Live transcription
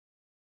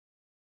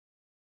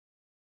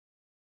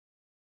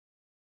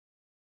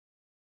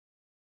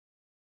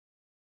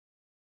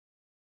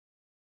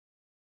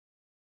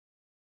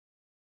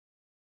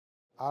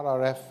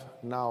RRF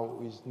now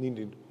is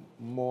needed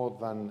more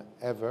than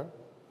ever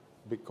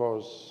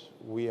because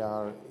we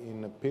are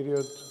in a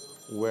period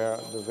where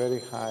the very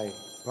high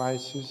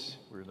prices...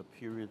 We're in a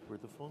period where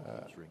the phone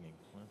keeps ringing.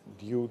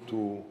 Due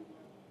to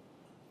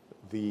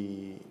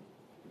the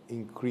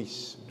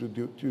increase,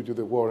 due to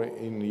the war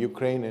in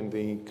Ukraine and the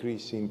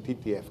increase in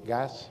TTF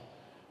gas,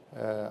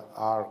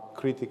 are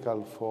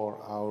critical for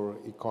our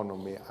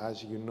economy.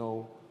 As you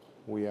know,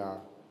 we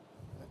are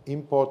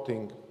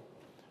importing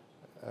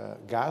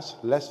gas,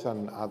 less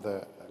than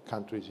other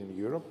countries in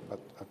Europe, but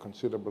a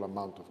considerable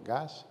amount of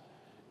gas.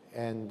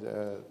 And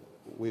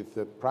with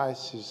the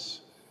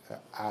prices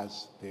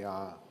as they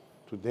are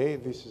today,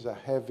 this is a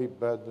heavy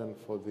burden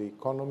for the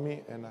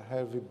economy and a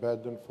heavy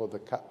burden for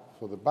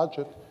the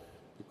budget,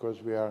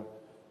 because we are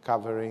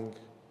covering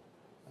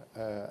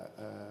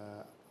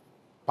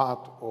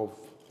part of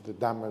the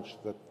damage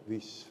that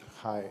these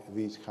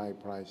high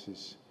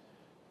prices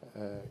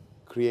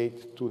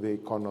create to the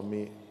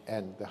economy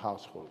and the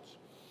households.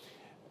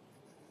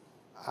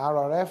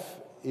 RRF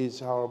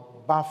is our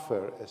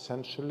buffer,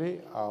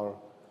 essentially, our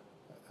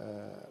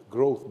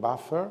growth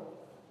buffer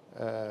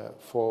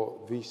for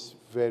this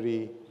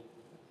very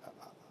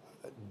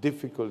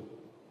difficult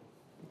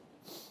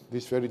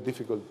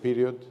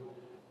period,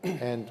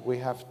 and we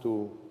have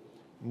to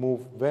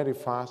move very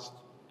fast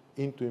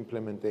into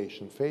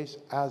implementation phase,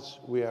 as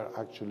we are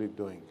actually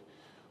doing.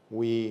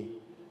 We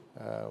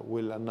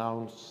will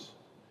announce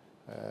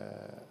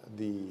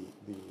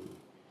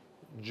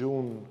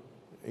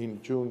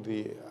in June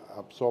the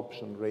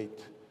absorption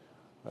rate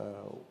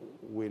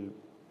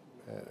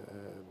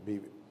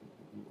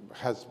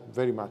has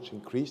very much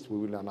increased. We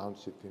will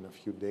announce it in a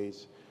few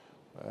days.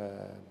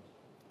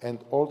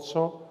 And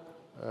also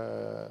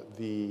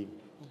the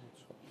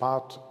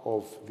part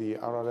of the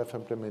RRF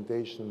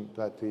implementation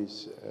that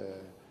is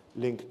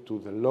linked to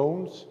the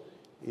loans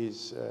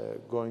is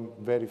going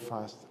very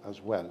fast as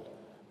well.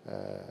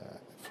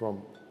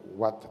 From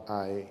what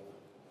I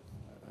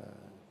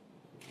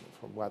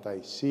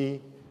see,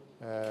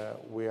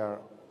 we are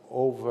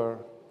over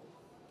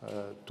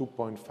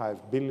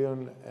 2.5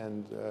 billion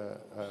and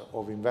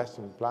of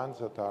investment plans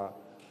that are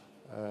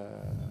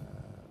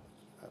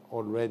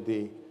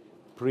already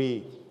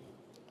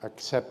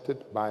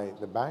pre-accepted by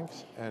the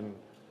banks and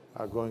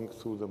are going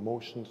through the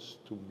motions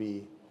to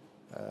be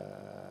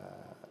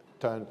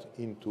turned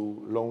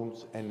into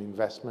loans and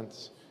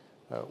investments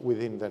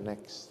within the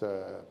next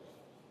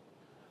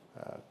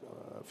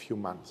few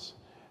months.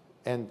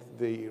 And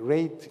the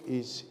rate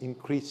is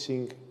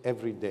increasing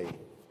every day.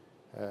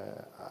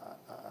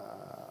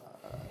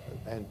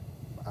 And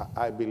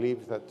I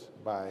believe that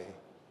by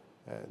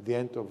the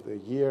end of the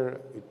year,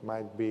 it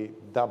might be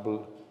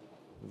double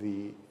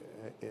the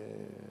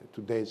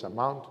today's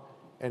amount.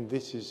 And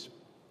this is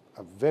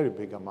a very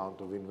big amount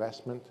of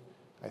investment.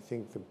 I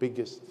think the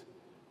biggest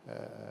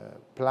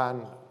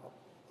plan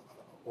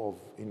of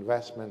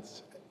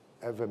investments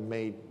ever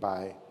made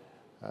by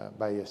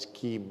a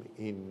scheme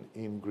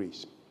in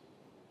Greece.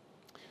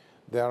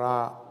 There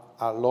are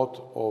a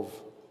lot of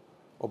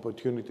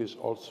opportunities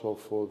also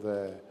for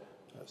the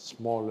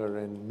smaller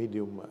and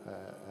medium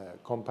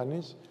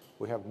companies.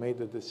 We have made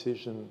a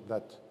decision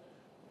that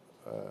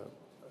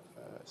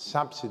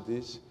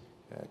subsidies,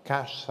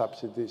 cash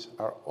subsidies,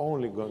 are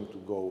only going to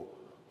go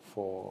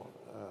for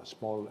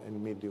small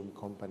and medium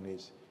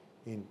companies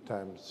in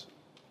terms,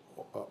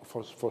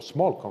 for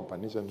small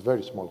companies and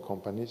very small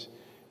companies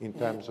in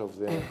terms of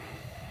the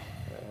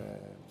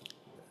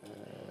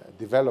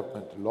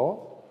development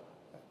law.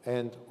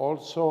 And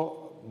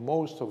also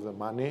most of the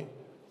money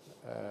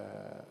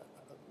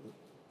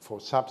for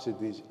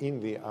subsidies in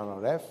the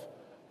RRF,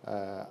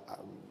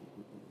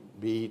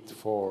 be it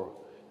for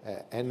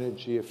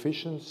energy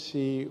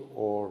efficiency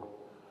or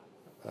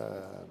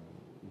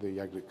the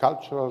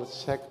agricultural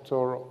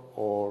sector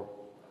or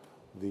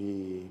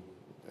the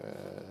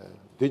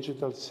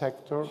digital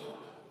sector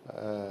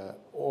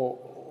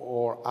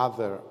or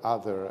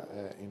other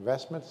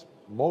investments,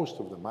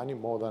 most of the money,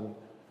 more than,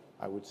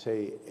 I would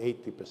say,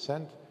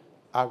 80%,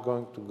 are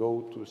going to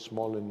go to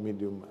small and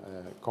medium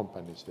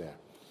companies there.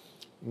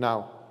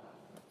 Now,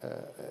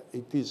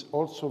 it is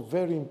also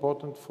very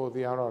important for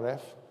the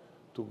RRF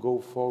to go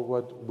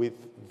forward with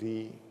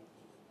the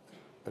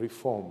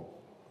reform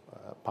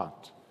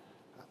part.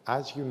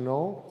 As you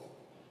know,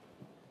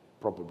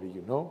 probably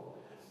you know,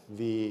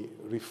 the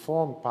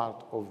reform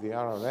part of the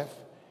RRF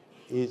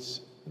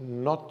is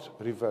not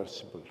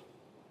reversible.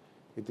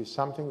 It is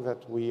something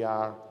that we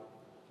are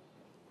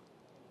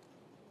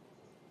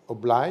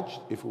obliged,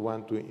 if we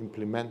want to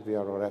implement the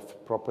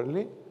RRF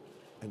properly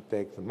and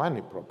take the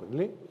money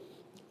properly,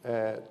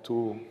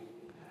 to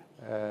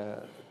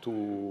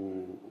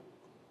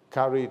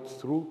carry it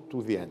through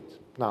to the end.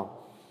 Now,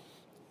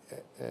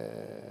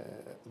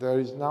 there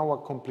is now a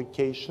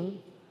complication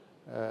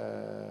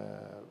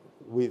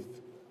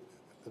with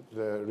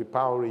the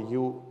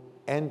REpowerEU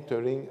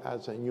entering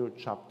as a new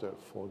chapter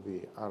for the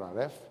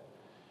RRF.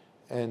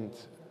 And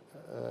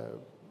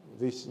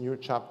this new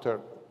chapter,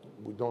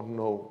 we don't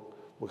know,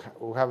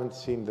 we haven't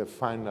seen the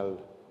final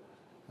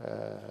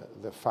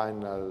the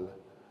final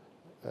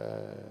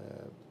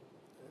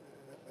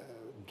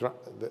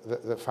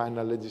the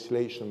final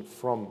legislation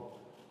from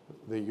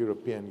the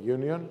European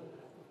Union,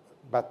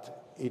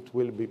 but it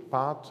will be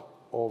part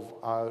of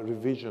our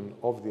revision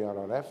of the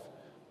RRF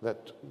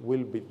that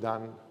will be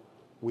done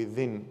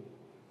within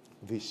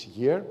this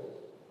year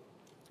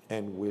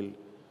and will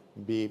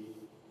be,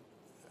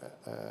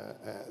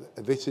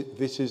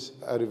 this is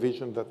a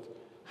revision that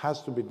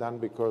has to be done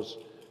because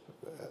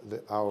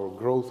our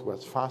growth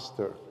was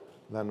faster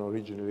than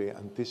originally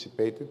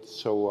anticipated,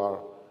 so our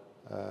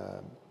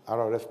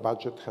RRF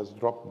budget has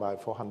dropped by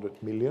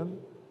 400 million,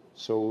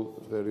 so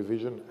the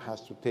revision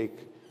has to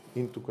take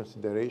into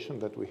consideration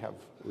that we have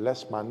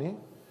less money.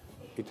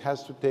 It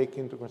has to take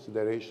into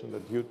consideration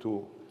that due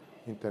to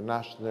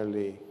international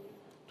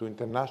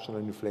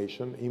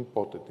inflation,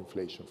 imported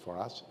inflation for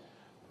us,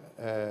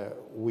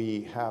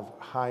 we have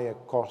higher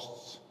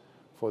costs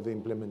for the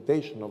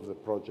implementation of the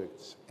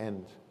projects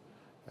and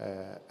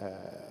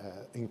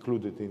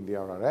included in the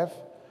RRF.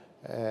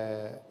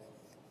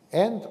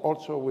 And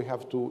also we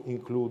have to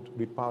include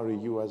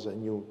REpowerEU as a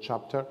new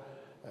chapter,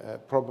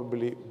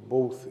 probably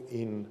both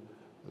in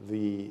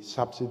the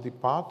subsidy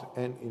part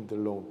and in the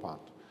loan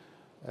part.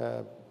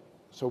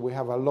 So we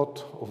have a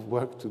lot of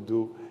work to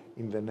do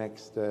in the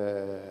next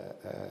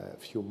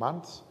few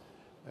months,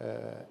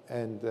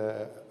 and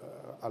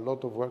a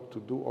lot of work to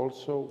do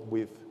also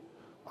with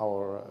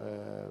our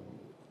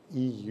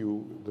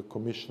EU, the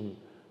Commission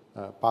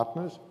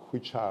partners,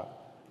 which are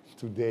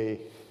today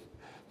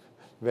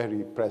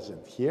very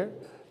present here.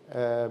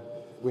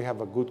 We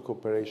have a good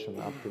cooperation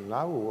up till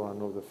now. We were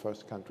one of the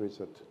first countries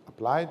that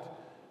applied,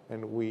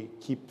 and we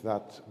keep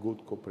that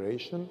good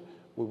cooperation.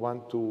 We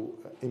want to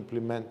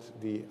implement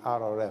the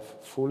RRF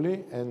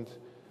fully, and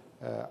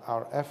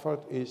our effort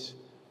is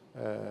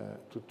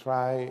to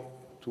try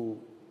to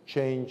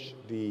change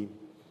the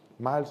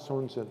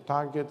milestones and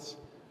targets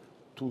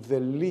to the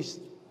least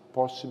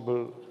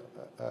possible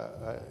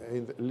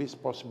in the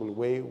least possible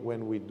way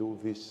when we do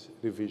this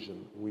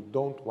revision. We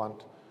don't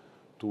want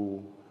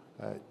to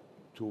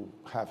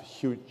have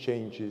huge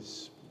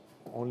changes,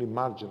 only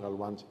marginal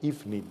ones,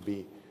 if need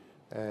be,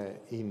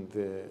 in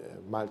the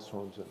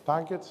milestones and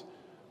targets.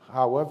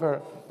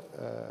 However,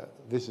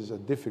 this is a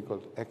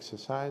difficult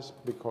exercise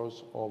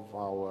because of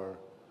our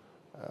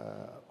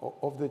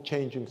of the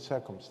changing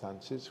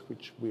circumstances,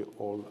 which we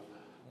all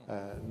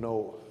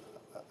know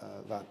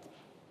that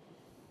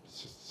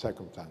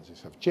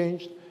circumstances have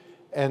changed,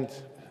 and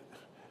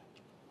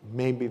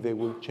maybe they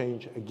will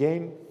change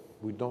again.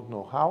 We don't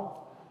know how,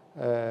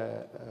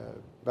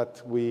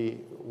 but we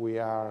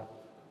are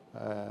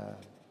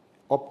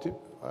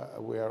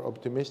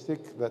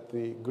optimistic that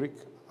the Greek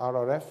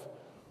RRF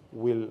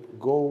will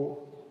go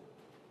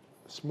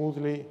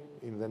smoothly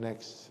in the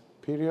next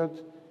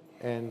period,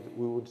 and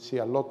we would see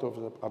a lot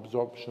of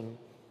absorption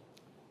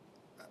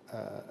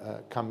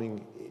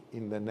coming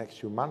in the next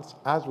few months,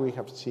 as we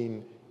have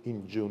seen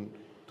in June,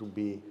 to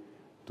be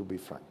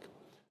frank.